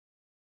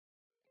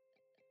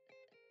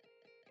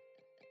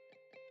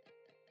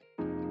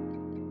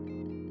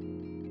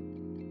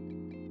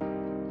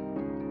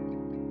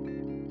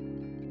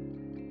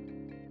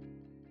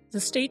The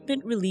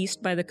statement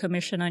released by the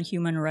Commission on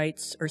Human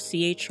Rights, or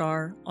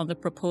CHR, on the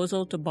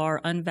proposal to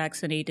bar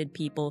unvaccinated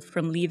people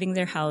from leaving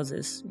their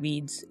houses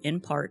reads, in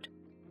part,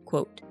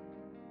 quote,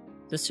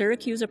 "The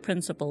Syracuse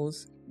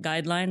Principles,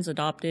 guidelines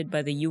adopted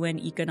by the UN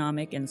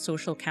Economic and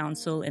Social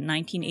Council in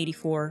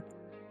 1984,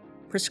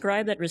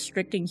 prescribe that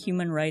restricting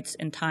human rights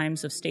in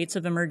times of states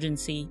of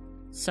emergency,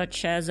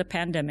 such as a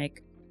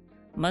pandemic,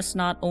 must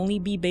not only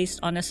be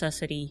based on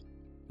necessity,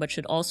 but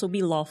should also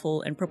be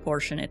lawful and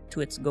proportionate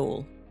to its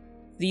goal.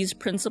 These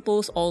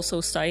principles also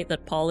cite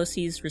that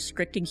policies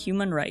restricting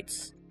human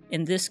rights,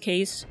 in this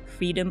case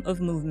freedom of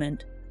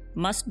movement,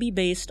 must be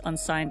based on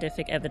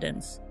scientific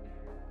evidence,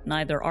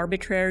 neither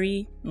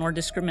arbitrary nor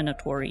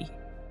discriminatory,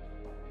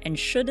 and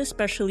should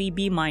especially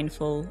be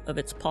mindful of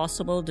its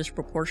possible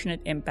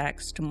disproportionate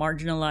impacts to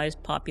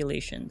marginalized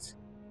populations."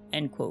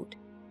 End quote.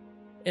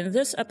 In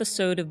this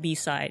episode of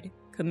B-Side,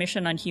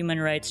 Commission on Human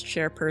Rights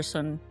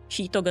Chairperson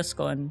Chito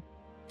Gascon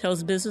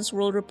tells Business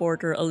World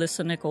reporter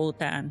Alyssa Nicole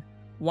Tan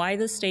why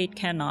the state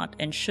cannot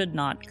and should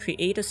not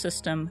create a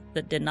system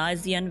that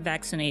denies the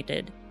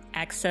unvaccinated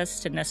access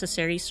to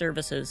necessary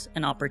services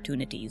and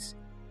opportunities.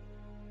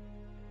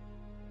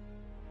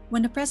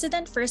 When the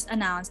president first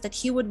announced that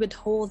he would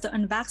withhold the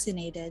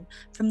unvaccinated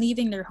from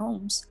leaving their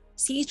homes,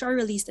 CHR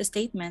released a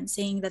statement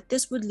saying that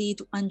this would lead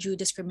to undue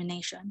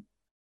discrimination.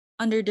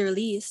 Under the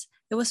release,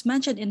 it was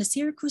mentioned in the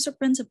Syracuse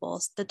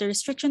Principles that the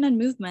restriction on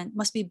movement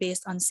must be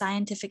based on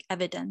scientific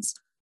evidence.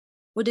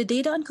 With the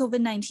data on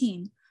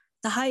COVID-19,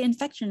 the high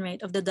infection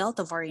rate of the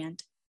Delta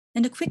variant,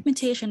 and the quick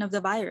mutation of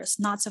the virus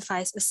not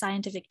suffice as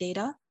scientific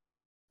data?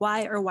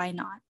 Why or why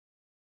not?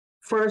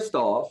 First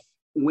off,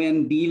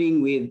 when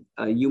dealing with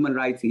human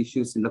rights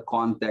issues in the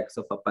context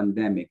of a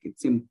pandemic,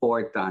 it's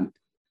important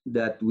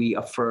that we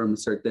affirm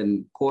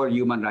certain core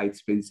human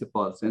rights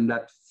principles. And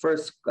that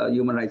first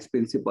human rights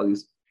principle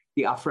is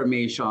the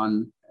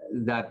affirmation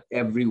that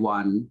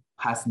everyone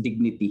has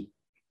dignity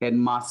and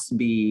must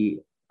be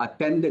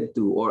attended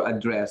to or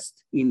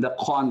addressed in the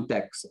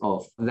context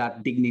of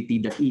that dignity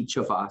that each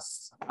of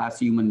us as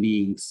human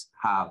beings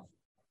have.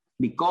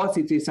 Because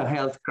it is a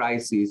health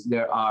crisis,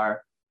 there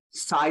are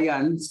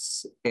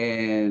science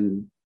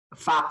and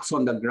facts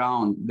on the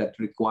ground that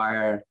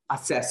require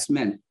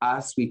assessment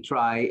as we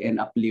try and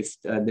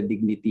uplift the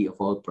dignity of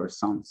all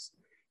persons.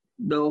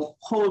 The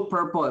whole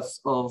purpose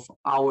of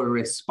our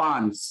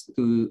response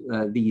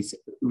to these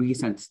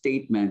recent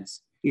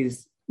statements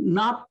is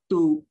not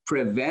to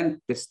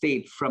prevent the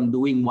state from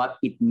doing what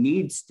it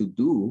needs to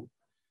do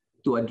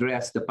to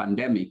address the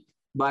pandemic,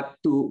 but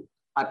to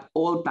at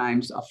all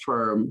times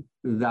affirm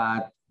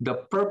that the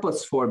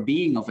purpose for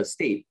being of a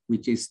state,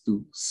 which is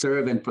to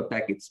serve and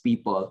protect its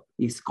people,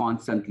 is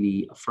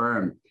constantly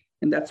affirmed.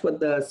 And that's what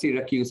the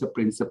Syracuse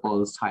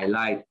Principles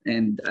highlight.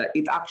 And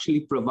it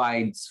actually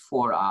provides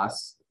for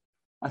us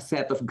a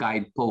set of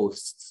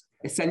guideposts,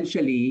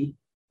 essentially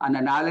an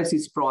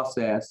analysis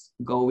process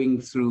going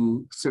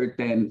through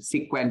certain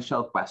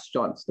sequential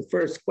questions. The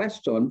first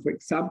question, for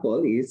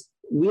example, is,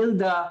 will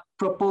the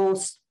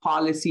proposed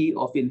policy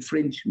of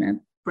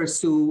infringement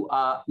pursue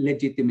a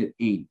legitimate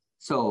aim?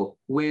 So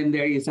when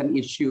there is an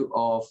issue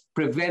of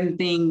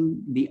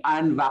preventing the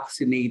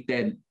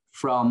unvaccinated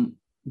from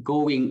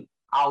going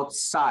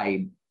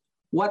outside,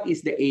 what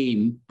is the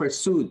aim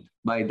pursued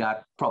by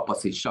that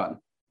proposition?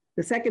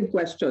 The second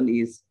question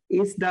is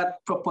that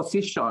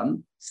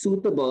proposition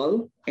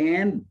suitable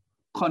and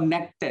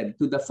connected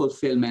to the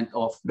fulfillment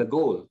of the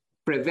goal?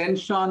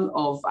 Prevention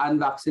of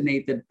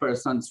unvaccinated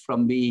persons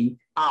from being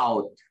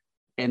out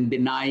and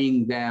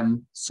denying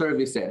them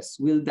services,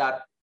 will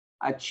that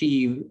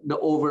achieve the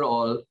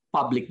overall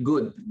public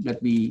good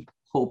that we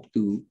hope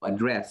to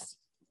address?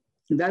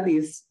 That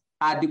is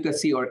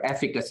adequacy or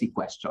efficacy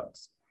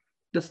questions.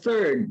 The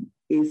third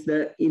is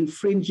the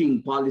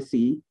infringing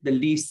policy, the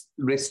least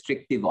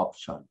restrictive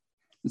option.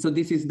 So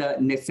this is the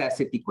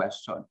necessity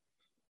question.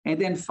 And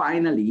then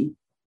finally,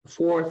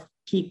 fourth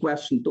key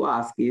question to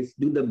ask is,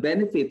 do the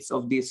benefits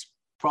of this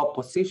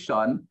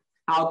proposition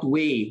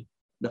outweigh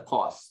the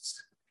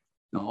costs,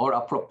 or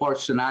a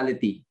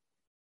proportionality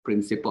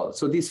principle?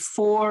 So these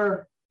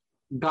four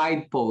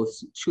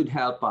guideposts should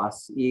help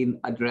us in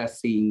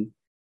addressing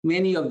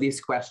many of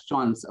these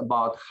questions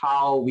about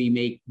how we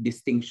make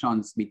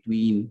distinctions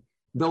between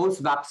those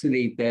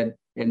vaccinated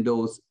and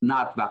those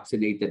not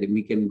vaccinated. And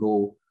we can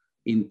go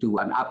into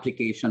an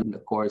application in the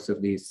course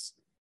of this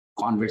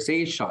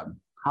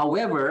conversation.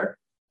 However,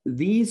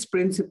 these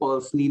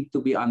principles need to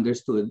be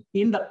understood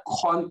in the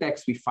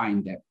context we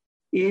find them.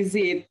 Is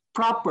it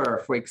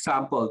proper, for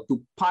example,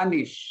 to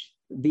punish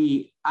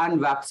the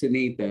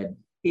unvaccinated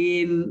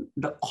in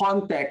the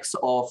context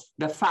of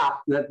the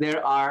fact that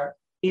there are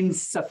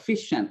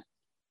insufficient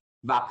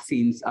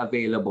vaccines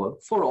available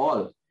for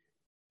all?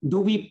 Do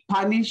we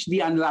punish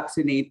the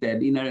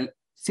unvaccinated in a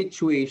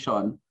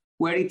situation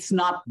where it's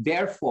not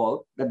their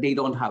fault that they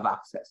don't have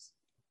access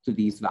to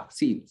these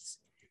vaccines?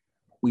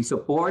 We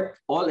support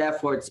all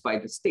efforts by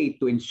the state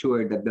to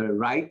ensure that the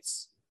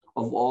rights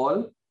of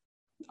all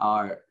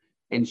are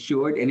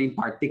ensured, and in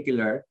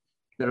particular,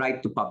 the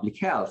right to public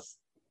health.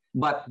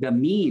 But the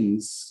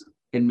means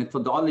and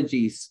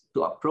methodologies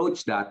to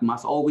approach that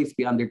must always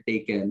be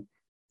undertaken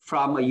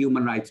from a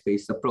human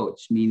rights-based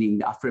approach, meaning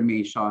the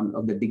affirmation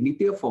of the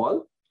dignity of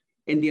all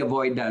and the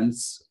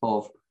avoidance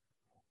of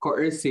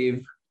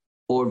coercive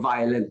or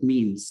violent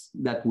means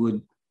that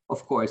would,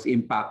 of course,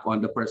 impact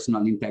on the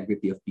personal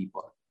integrity of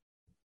people.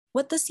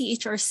 What does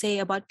CHR say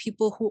about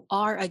people who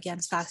are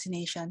against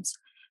vaccinations,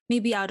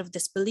 maybe out of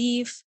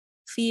disbelief,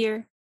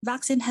 fear,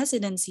 vaccine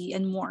hesitancy,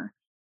 and more,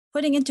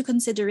 putting into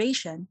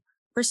consideration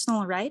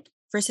personal right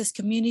versus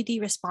community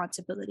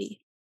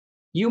responsibility?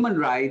 Human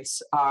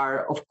rights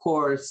are, of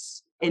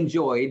course,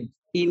 enjoyed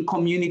in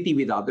community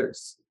with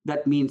others.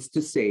 That means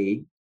to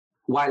say,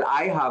 while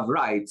I have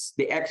rights,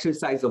 the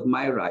exercise of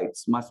my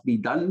rights must be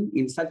done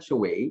in such a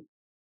way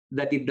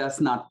that it does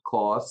not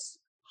cause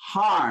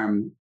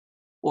harm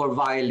or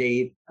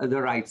violate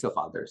the rights of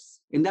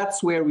others. And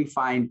that's where we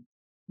find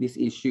this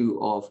issue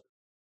of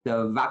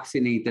the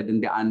vaccinated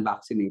and the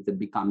unvaccinated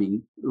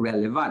becoming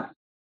relevant.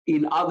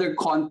 In other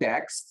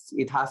contexts,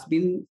 it has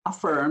been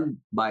affirmed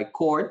by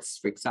courts.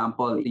 For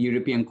example, the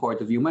European Court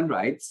of Human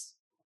Rights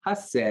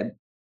has said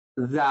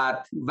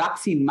that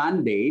vaccine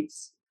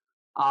mandates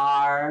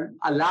are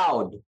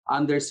allowed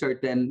under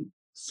certain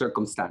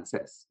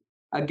circumstances.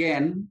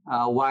 Again,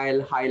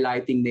 while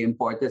highlighting the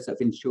importance of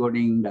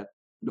ensuring that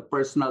the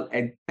personal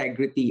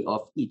integrity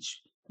of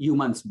each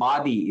human's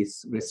body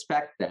is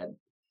respected,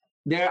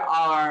 there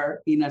are,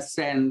 in a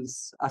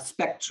sense, a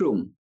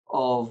spectrum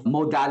of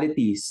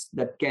modalities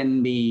that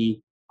can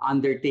be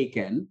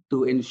undertaken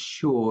to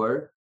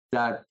ensure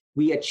that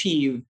we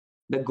achieve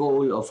the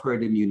goal of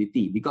herd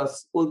immunity.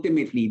 Because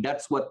ultimately,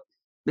 that's what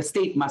the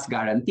state must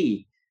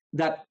guarantee,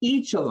 that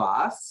each of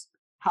us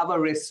have a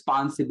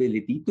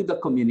responsibility to the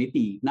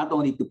community, not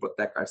only to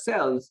protect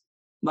ourselves,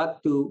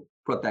 but to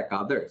protect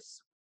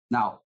others.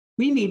 Now,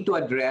 we need to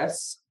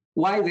address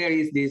why there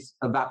is this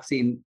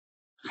vaccine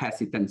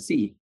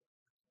hesitancy.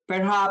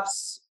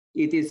 Perhaps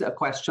it is a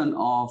question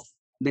of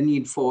the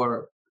need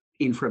for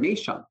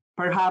information.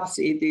 Perhaps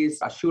it is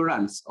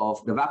assurance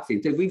of the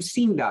vaccine. So we've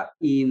seen that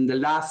in the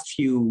last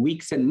few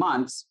weeks and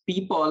months,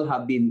 people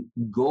have been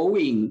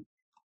going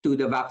to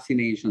the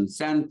vaccination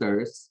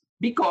centers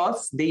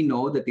because they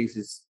know that this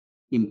is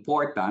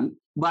important,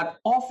 but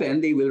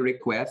often they will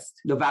request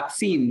the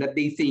vaccine that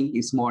they think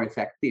is more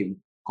effective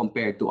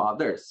compared to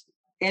others.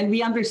 And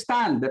we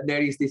understand that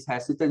there is this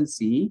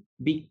hesitancy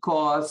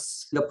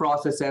because the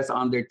processes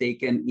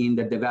undertaken in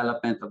the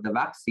development of the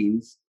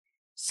vaccines,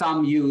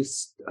 some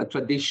use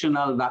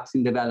traditional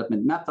vaccine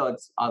development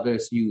methods,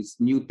 others use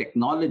new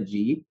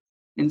technology.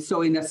 And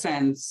so in a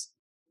sense,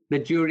 the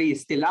jury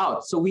is still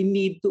out. So we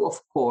need to, of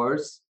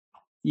course,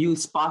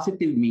 use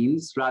positive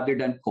means rather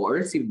than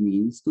coercive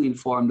means to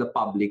inform the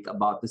public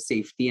about the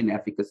safety and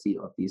efficacy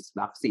of these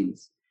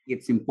vaccines.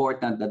 It's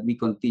important that we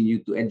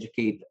continue to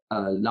educate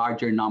a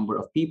larger number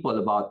of people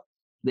about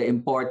the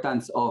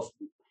importance of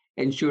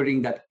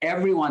ensuring that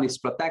everyone is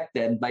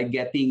protected by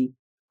getting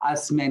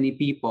as many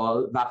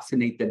people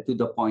vaccinated to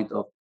the point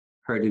of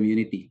herd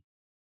immunity.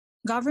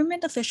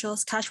 Government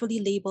officials casually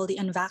label the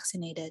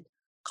unvaccinated,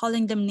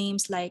 calling them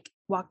names like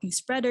walking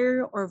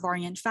spreader or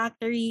variant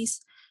factories,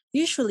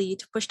 usually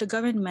to push the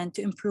government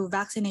to improve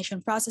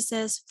vaccination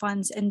processes,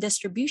 funds, and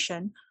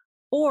distribution,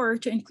 or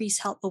to increase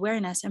health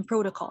awareness and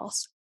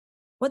protocols.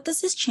 What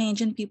does this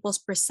change in people's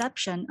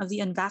perception of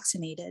the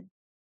unvaccinated?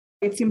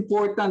 It's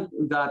important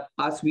that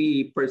as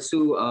we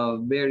pursue a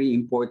very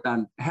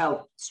important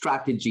health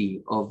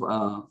strategy of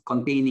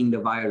containing the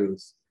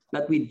virus,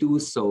 that we do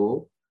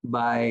so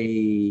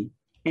by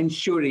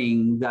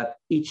ensuring that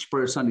each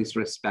person is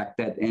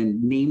respected,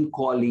 and name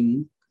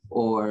calling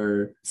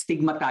or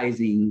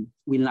stigmatizing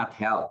will not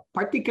help,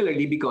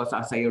 particularly because,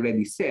 as I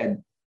already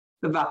said,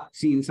 the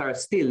vaccines are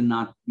still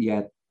not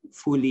yet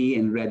fully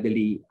and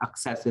readily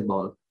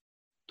accessible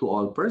to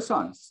all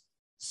persons.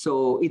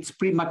 So it's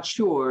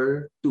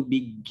premature to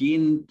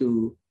begin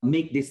to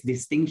make this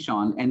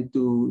distinction and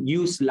to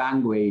use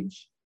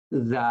language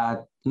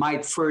that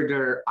might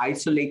further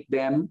isolate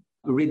them,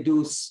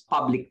 reduce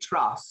public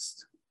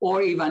trust,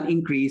 or even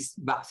increase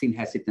vaccine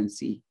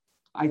hesitancy.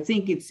 I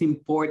think it's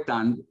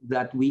important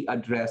that we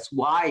address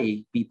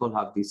why people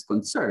have these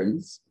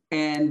concerns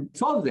and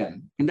solve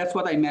them. And that's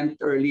what I meant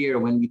earlier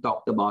when we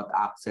talked about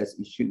access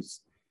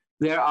issues.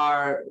 There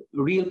are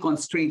real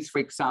constraints, for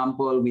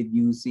example, with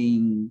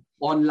using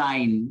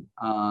online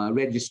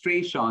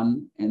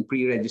registration and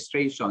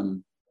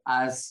pre-registration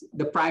as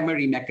the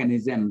primary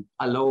mechanism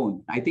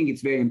alone. I think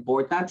it's very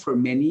important for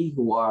many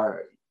who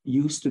are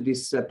used to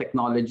this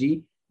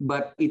technology,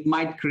 but it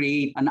might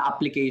create an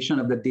application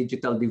of the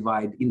digital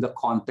divide in the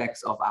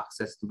context of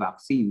access to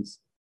vaccines.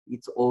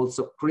 It's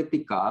also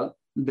critical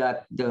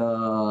that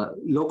the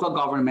local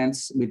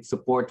governments, with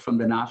support from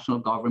the national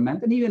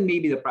government and even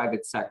maybe the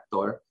private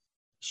sector,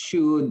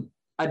 should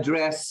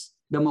address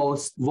the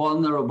most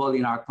vulnerable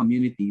in our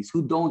communities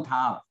who don't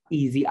have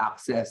easy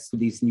access to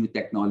these new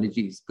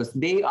technologies, because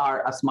they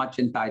are as much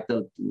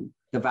entitled to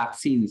the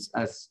vaccines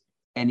as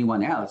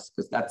anyone else,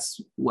 because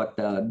that's what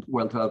the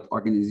World Health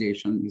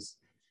Organization is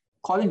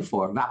calling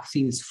for,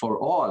 vaccines for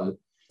all.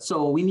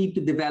 So we need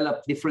to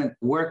develop different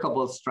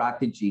workable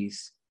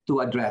strategies to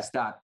address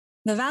that.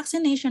 The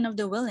vaccination of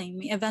the willing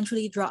may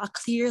eventually draw a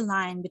clear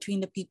line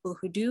between the people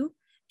who do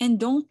and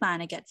don't plan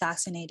to get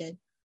vaccinated.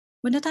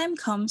 When the time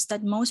comes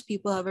that most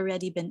people have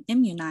already been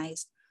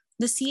immunized,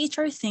 the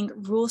CHR think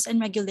rules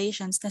and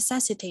regulations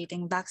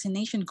necessitating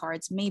vaccination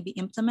cards may be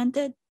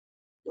implemented?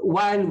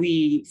 While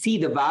we see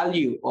the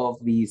value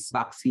of these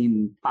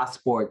vaccine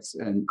passports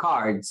and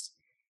cards,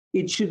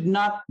 it should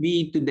not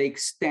be to the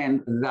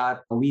extent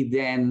that we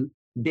then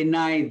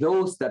deny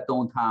those that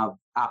don't have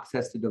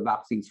access to the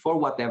vaccines for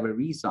whatever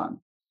reason,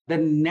 the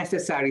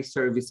necessary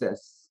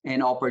services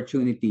and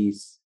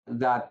opportunities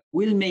that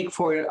will make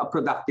for a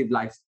productive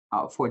life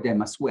for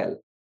them as well.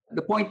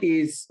 The point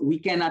is, we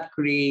cannot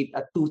create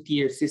a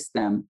two-tier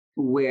system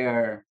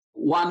where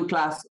one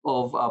class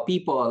of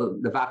people,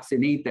 the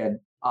vaccinated,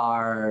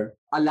 are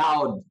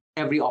allowed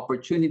every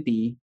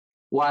opportunity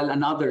while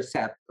another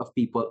set of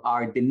people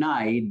are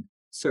denied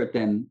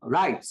certain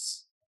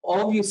rights.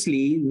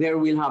 Obviously, there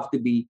will have to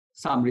be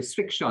some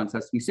restrictions,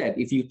 as we said.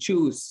 If you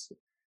choose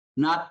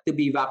not to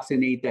be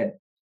vaccinated,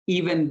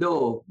 even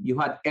though you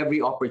had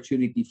every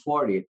opportunity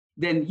for it,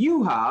 then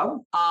you have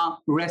a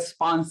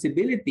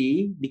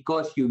responsibility,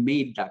 because you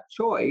made that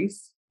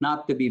choice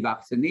not to be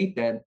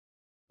vaccinated,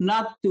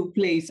 not to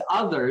place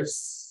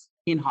others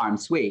in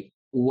harm's way.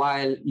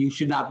 While you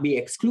should not be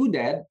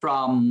excluded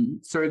from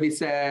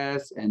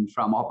services and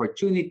from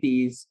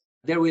opportunities,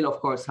 there will, of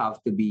course,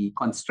 have to be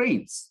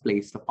constraints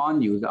placed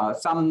upon you.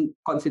 Some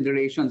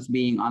considerations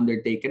being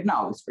undertaken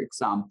now is, for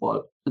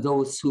example,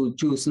 those who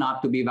choose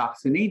not to be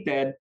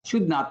vaccinated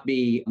should not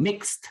be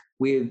mixed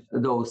with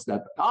those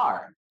that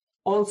are.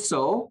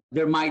 Also,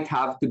 there might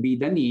have to be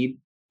the need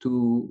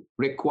to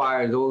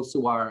require those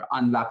who are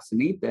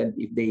unvaccinated,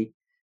 if they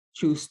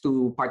choose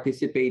to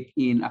participate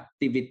in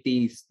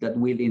activities that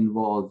will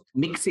involve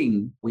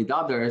mixing with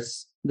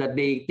others, that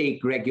they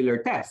take regular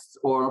tests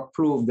or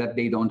prove that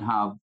they don't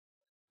have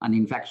an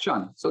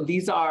infection. So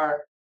these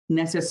are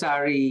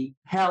necessary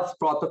health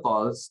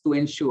protocols to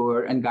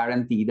ensure and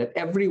guarantee that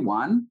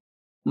everyone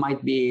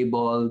might be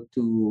able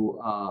to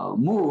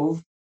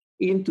move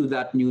into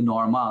that new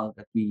normal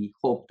that we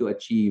hope to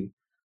achieve.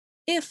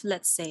 If,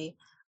 let's say,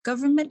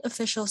 government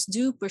officials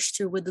do push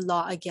through with the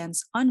law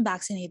against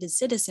unvaccinated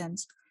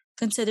citizens,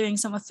 considering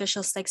some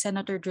officials like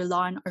Senator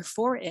Drilon are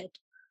for it,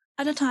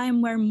 at a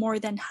time where more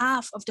than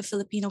half of the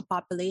Filipino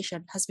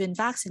population has been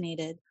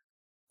vaccinated,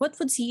 what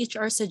would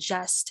CHR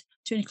suggest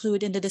to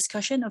include in the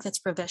discussion of its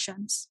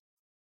provisions?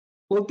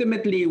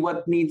 Ultimately,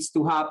 what needs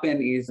to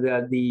happen is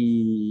that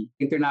the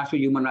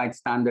international human rights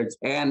standards,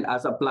 and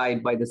as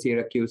applied by the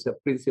Syracuse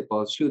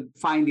Principles, should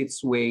find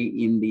its way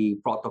in the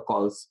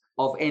protocols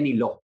of any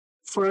law.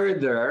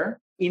 Further,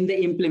 in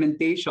the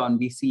implementation,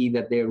 we see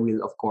that there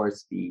will, of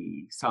course,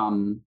 be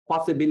some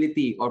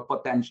possibility or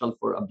potential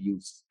for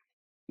abuse.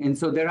 And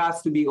so there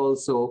has to be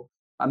also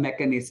a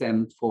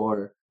mechanism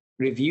for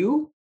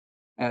review,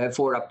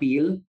 for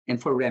appeal,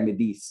 and for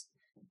remedies.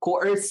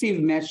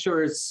 Coercive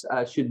measures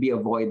should be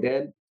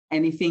avoided.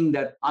 Anything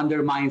that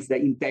undermines the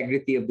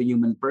integrity of the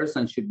human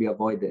person should be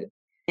avoided.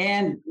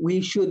 And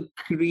we should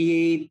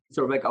create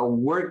sort of like a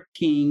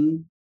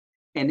working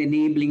and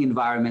enabling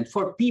environment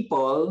for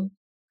people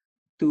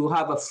to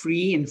have a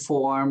free,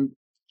 informed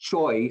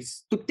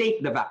choice to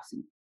take the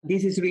vaccine.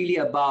 This is really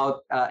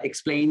about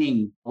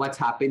explaining what's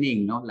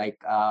happening. No? Like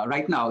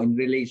right now, in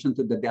relation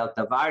to the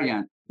Delta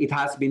variant, it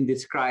has been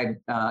described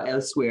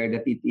elsewhere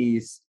that it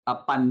is a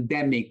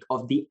pandemic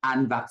of the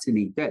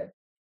unvaccinated,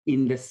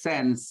 in the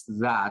sense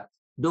that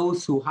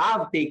those who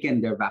have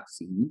taken their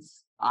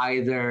vaccines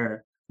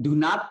either do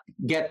not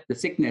get the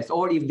sickness,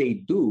 or if they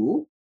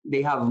do,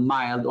 they have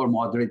mild or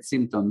moderate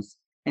symptoms.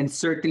 And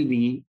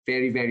certainly,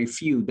 very, very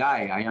few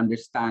die. I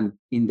understand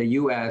in the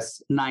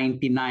US,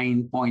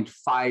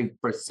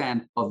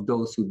 99.5% of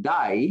those who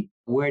die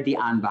were the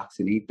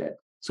unvaccinated.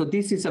 So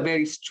this is a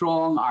very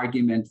strong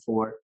argument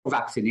for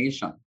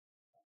vaccination.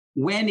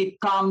 When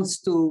it comes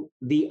to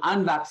the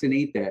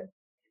unvaccinated,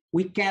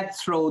 we can't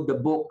throw the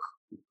book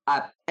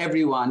at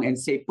everyone and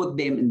say, put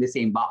them in the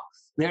same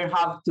box. There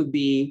have to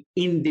be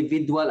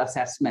individual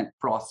assessment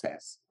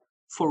process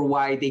for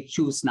why they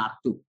choose not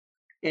to.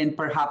 And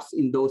perhaps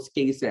in those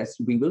cases,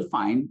 we will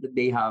find that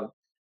they have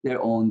their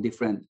own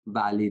different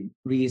valid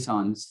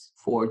reasons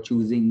for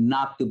choosing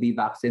not to be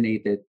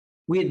vaccinated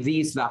with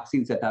these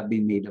vaccines that have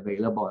been made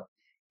available.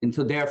 And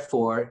so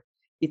therefore,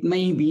 it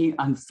may be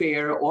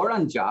unfair or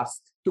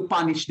unjust to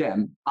punish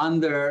them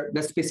under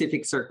the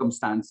specific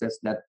circumstances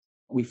that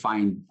we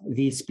find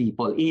these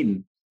people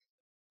in.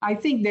 I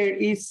think there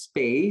is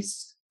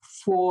space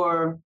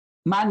for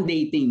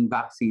mandating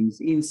vaccines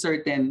in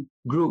certain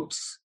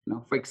groups.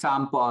 For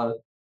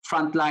example,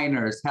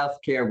 frontliners,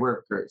 healthcare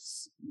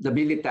workers, the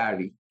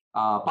military,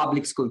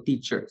 public school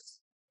teachers,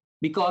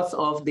 because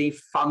of the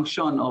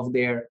function of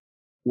their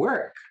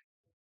work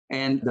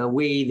and the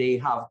way they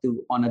have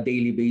to, on a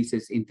daily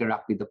basis,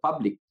 interact with the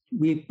public.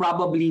 We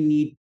probably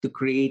need to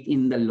create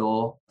in the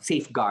law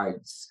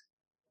safeguards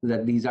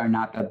that these are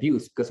not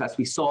abused. Because as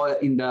we saw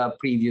in the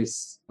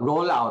previous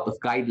rollout of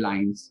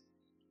guidelines,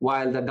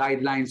 while the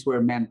guidelines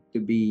were meant to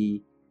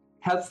be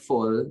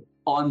helpful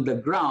on the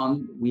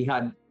ground, we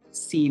had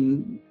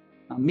seen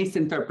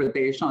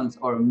misinterpretations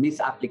or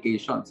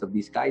misapplications of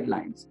these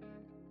guidelines.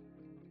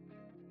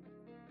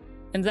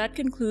 And that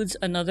concludes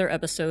another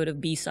episode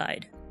of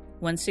B-Side.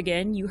 Once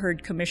again, you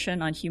heard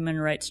Commission on Human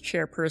Rights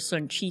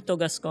Chairperson Chito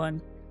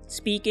Gascon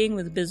speaking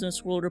with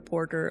Business World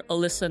reporter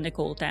Alyssa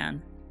Nicole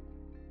Tan.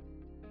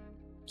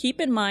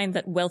 Keep in mind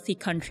that wealthy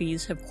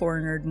countries have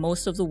cornered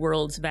most of the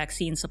world's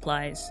vaccine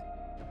supplies.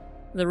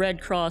 The Red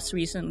Cross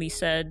recently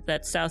said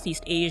that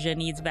Southeast Asia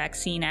needs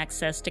vaccine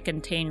access to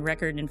contain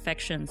record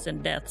infections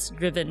and deaths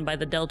driven by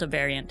the Delta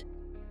variant.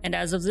 And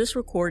as of this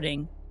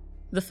recording,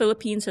 the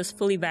Philippines has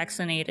fully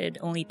vaccinated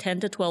only 10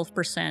 to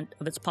 12%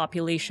 of its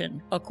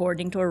population,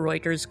 according to a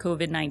Reuters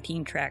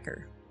COVID-19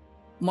 tracker.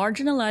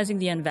 Marginalizing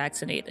the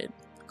unvaccinated,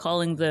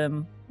 calling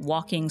them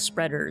walking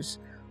spreaders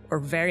or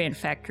variant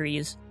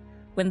factories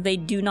when they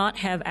do not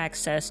have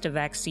access to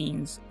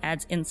vaccines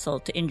adds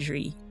insult to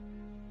injury.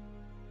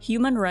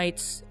 Human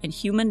rights and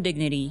human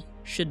dignity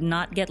should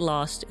not get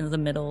lost in the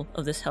middle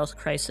of this health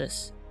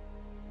crisis.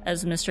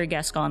 As Mr.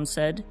 Gascon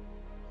said,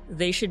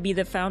 they should be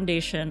the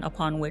foundation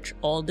upon which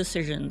all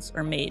decisions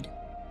are made.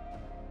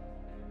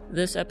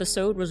 This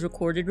episode was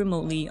recorded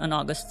remotely on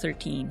August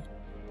 13.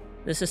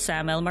 This is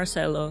Sam L.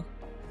 Marcelo.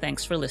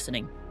 Thanks for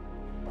listening.